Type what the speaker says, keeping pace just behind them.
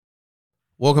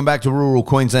Welcome back to Rural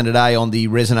Queensland today on the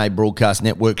Resonate Broadcast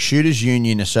Network. Shooters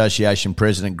Union Association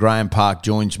President Graham Park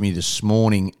joins me this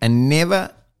morning, and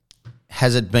never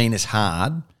has it been as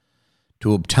hard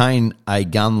to obtain a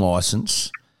gun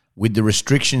licence with the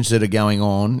restrictions that are going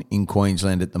on in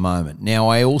Queensland at the moment. Now,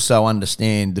 I also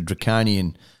understand the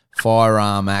draconian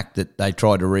Firearm Act that they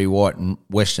tried to rewrite in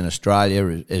Western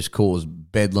Australia has caused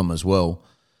bedlam as well.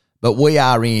 But we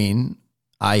are in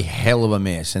a hell of a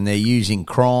mess, and they're using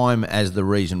crime as the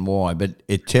reason why. But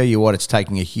I tell you what, it's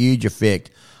taking a huge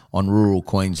effect on rural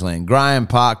Queensland. Graham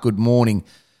Park, good morning.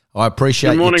 I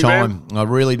appreciate your time. Ben. I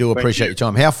really do appreciate your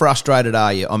time. How frustrated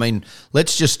are you? I mean,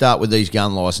 let's just start with these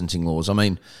gun licensing laws. I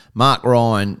mean, Mark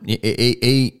Ryan,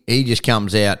 he just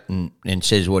comes out and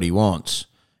says what he wants.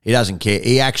 He doesn't care.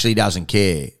 He actually doesn't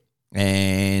care.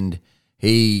 And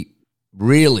he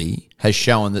really has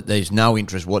shown that there's no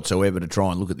interest whatsoever to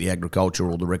try and look at the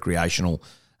agricultural or the recreational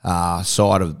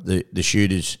side of the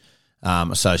Shooters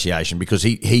Association, because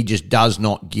he just does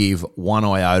not give one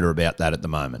iota about that at the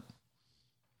moment.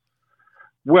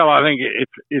 Well, I think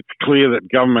it's clear that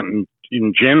government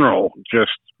in general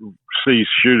just sees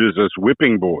shooters as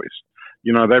whipping boys.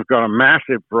 You know, they've got a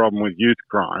massive problem with youth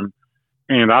crime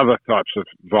and other types of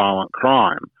violent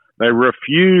crime. They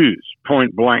refuse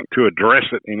point blank to address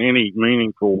it in any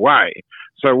meaningful way.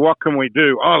 So what can we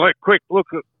do? Oh,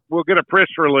 we'll get a press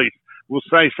release. We'll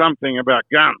say something about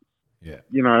guns. Yeah.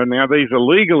 You know, now these are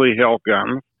legally held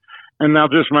guns, and they'll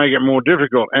just make it more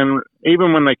difficult. And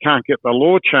even when they can't get the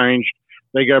law changed,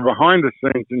 they go behind the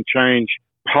scenes and change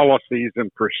policies and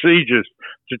procedures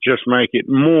to just make it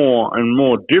more and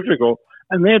more difficult.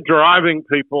 And they're driving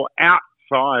people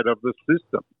outside of the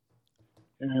system.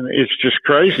 And it's just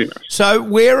craziness. So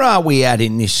where are we at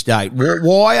in this state?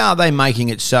 Why are they making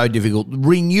it so difficult?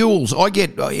 Renewals.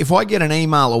 If I get an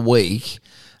email a week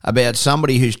about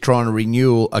somebody who's trying to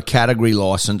renew a category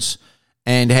licence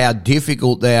and how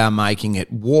difficult they are making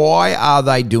it, why are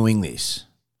they doing this?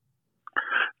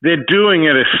 They're doing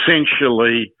it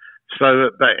essentially so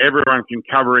that everyone can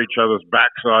cover each other's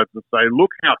backsides and say,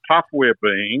 look how tough we're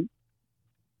being.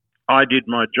 I did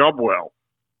my job well.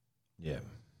 Yeah.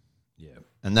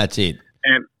 And that's it.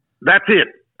 And that's it.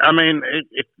 I mean,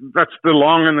 that's the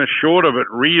long and the short of it,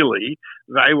 really.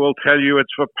 They will tell you it's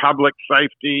for public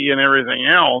safety and everything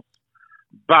else,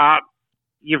 but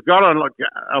you've got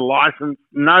a license.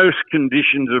 No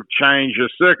conditions have changed. Your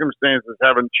circumstances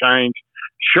haven't changed.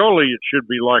 Surely it should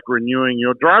be like renewing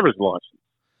your driver's license.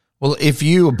 Well, if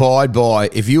you abide by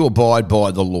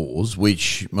the laws,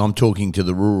 which I'm talking to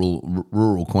the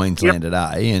rural Queensland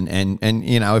today, and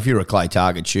you know, if you're a clay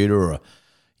target shooter or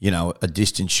a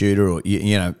distance shooter or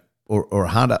or a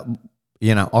hunter,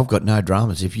 you know, I've got no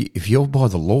dramas. If you're by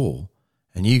the law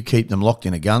and you keep them locked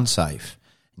in a gun safe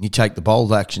and you take the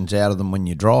bold actions out of them when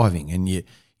you're driving and you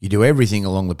do everything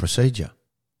along the procedure,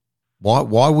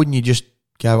 why wouldn't you just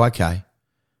go, okay,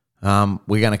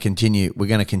 we're going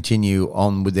to continue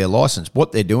on with their license?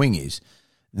 What they're doing is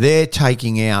they're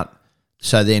taking out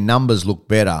so their numbers look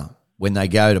better when they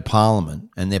go to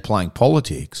Parliament and they're playing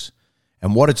politics.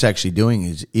 And what it's actually doing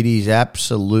is it is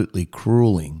absolutely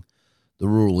crueling the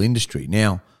rural industry.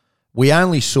 Now, we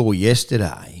only saw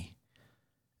yesterday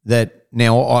that,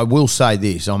 now I will say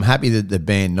this, I'm happy that they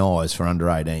banned knives for under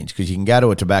 18s, because you can go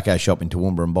to a tobacco shop in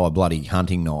Toowoomba and buy a bloody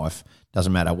hunting knife,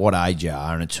 doesn't matter what age you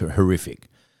are, and it's horrific.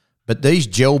 But these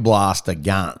gel blaster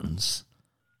guns,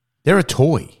 they're a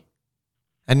toy.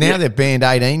 And now they've banned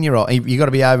 18-year-old. You've got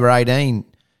to be over 18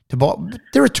 to buy.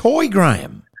 They're a toy,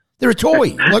 Graham. They're a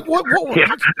toy. Like what?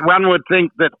 Yeah, one would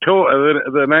think that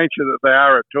the nature that they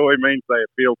are a toy means they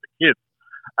appeal to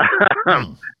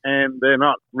kids. And they're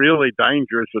not really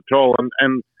dangerous at all.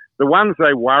 And the ones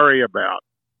they worry about,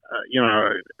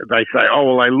 they say,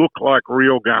 oh, well, they look like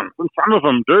real guns. And some of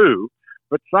them do,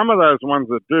 but some of those ones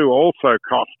that do also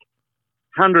cost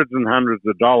hundreds and hundreds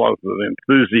of dollars that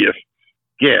enthusiasts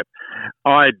get.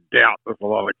 I doubt there's a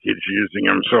lot of kids using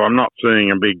them, so I'm not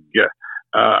seeing a big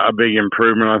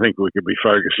improvement. I think we could be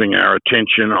focusing our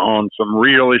attention on some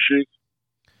real issues.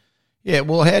 Yeah,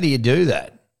 well, how do you do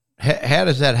that? How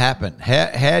does that happen?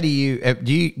 How do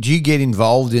you get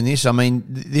involved in this? I mean,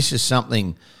 this is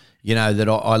something, that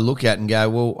I look at and go,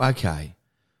 well, okay,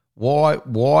 why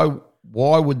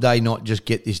would they not just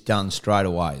get this done straight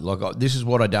away? Like, this is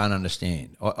what I don't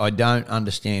understand. I don't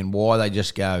understand why they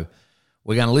just go,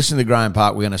 we're going to listen to Graham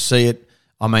Park, we're going to see it.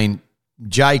 I mean,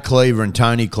 Jay Cleaver and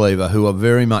Tony Cleaver, who are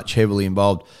very much heavily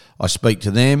involved, I speak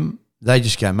to them, they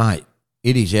just go, mate,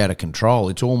 it is out of control.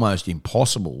 It's almost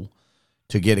impossible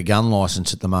to get a gun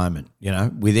license at the moment,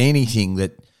 with anything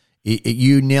that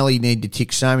you nearly need to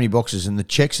tick so many boxes, and the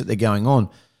checks that they're going on,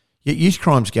 yet youth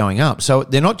crime's going up. So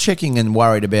they're not checking and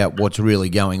worried about what's really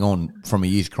going on from a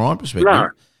youth crime perspective. No.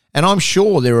 And I'm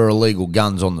sure there are illegal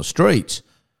guns on the streets,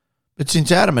 but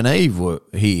since Adam and Eve were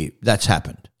here, that's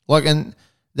happened. And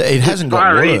it hasn't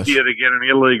got worse. It's far easier to get an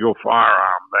illegal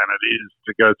firearm than it is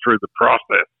to go through the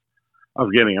process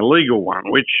of getting a legal one,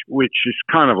 which is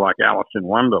kind of like Alice in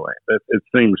Wonderland. It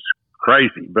seems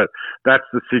crazy, but that's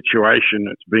the situation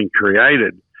that's being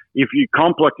created. If you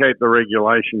complicate the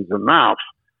regulations enough,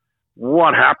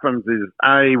 what happens is,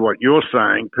 what you're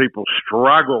saying, people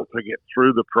struggle to get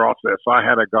through the process. I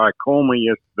had a guy call me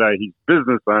yesterday. He's a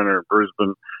business owner in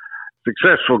Brisbane,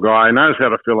 successful guy, knows how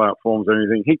to fill out forms and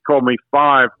everything. He called me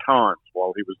 5 times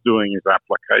while he was doing his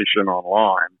application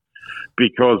online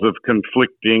because of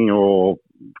conflicting or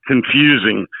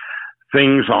confusing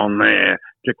things on there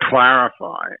to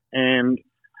clarify. And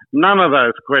none of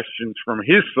those questions from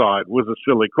his side was a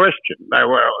silly question. They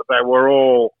were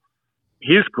all,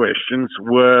 his questions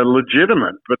were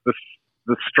legitimate, but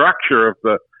the structure of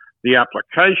the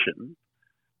application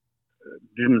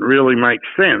didn't really make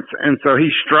sense. And so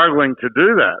he's struggling to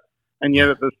do that. And yet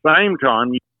at the same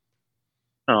time,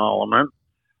 element,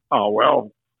 I'll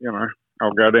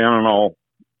go down and I'll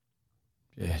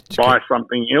buy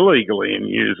something illegally and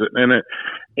use it. And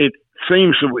it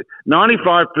seems to be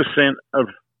 95% of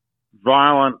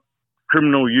violent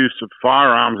criminal use of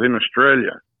firearms in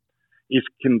Australia is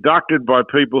conducted by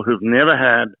people who've never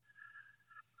had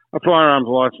a firearms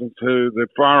license, who the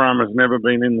firearm has never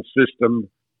been in the system,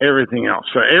 everything else.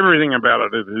 So everything about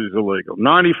it is illegal,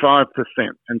 95%.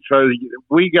 And so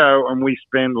we go and we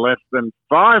spend less than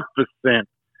 5%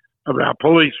 of our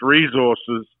police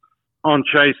resources on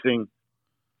chasing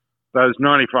those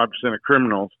 95% of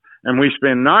criminals, and we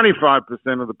spend 95%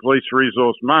 of the police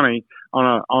resource money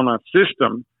on a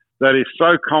system that is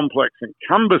so complex and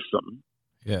cumbersome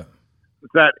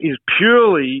that is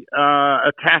purely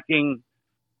attacking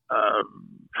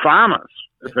farmers,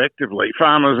 effectively,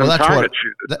 farmers and target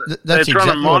shooters. They're trying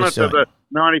to monitor the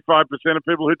 95% of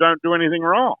people who don't do anything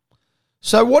wrong.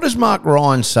 So what does Mark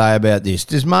Ryan say about this?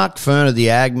 Does Mark Ferner,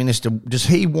 the Ag Minister, does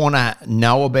he want to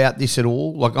know about this at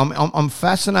all? I'm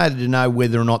fascinated to know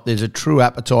whether or not there's a true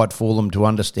appetite for them to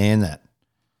understand that.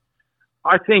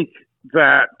 I think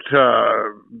that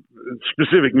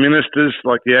specific ministers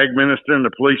like the Ag Minister and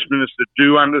the Police Minister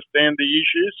do understand the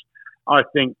issues. I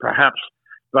think perhaps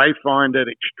they find it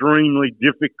extremely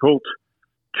difficult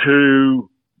to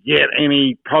get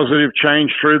any positive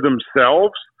change through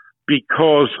themselves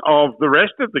because of the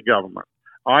rest of the government.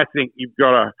 I think you've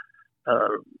got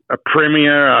a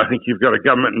premier. I think you've got a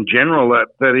government in general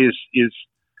that is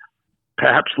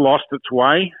perhaps lost its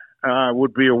way.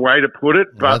 Would be a way to put it.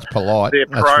 But that's polite. Their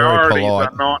priorities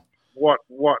are not what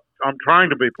I'm trying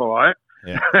to be polite.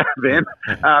 Yeah. Then,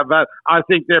 but I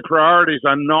think their priorities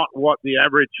are not what the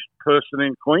average person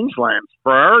in Queensland's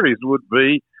priorities would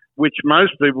be, which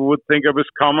most people would think of as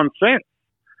common sense.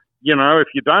 If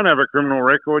you don't have a criminal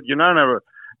record, you're not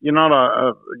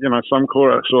some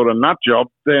sort of nut job,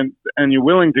 then, and you're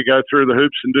willing to go through the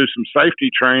hoops and do some safety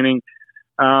training,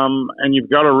 and you've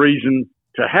got a reason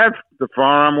to have the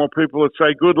firearm, well, people would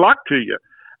say good luck to you.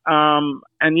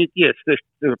 Yes, there's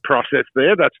a process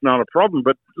there. That's not a problem,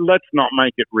 but let's not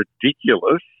make it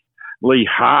ridiculously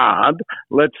hard.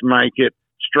 Let's make it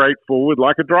straightforward,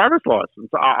 like a driver's license.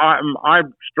 I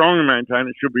strongly maintain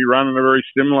it should be run in a very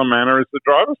similar manner as the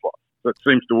driver's license. That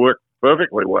seems to work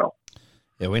perfectly well.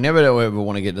 Yeah, we never ever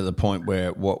want to get to the point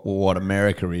where what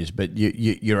America is, but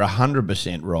you're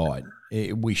 100% right.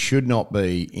 We should not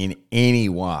be in any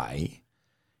way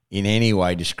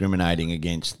discriminating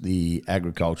against the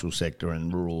agricultural sector in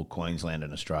rural Queensland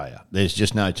and Australia. There's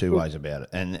just no two ways about it,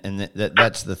 and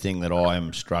that's the thing that I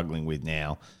am struggling with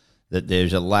now. That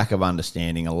there's a lack of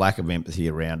understanding, a lack of empathy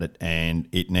around it, and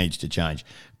it needs to change.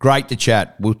 Great to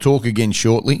chat. We'll talk again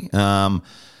shortly.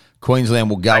 Queensland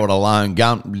will go it alone.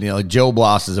 Gel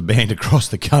blasters are banned across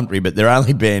the country, but they're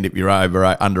only banned if you're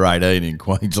under 18 in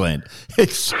Queensland.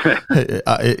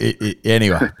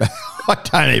 Anyway, I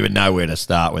don't even know where to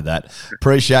start with that.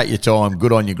 Appreciate your time.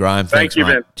 Good on you, Graham. Thanks, Thank you,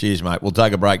 mate. man. Cheers, mate. We'll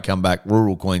take a break, come back.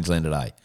 Rural Queensland today.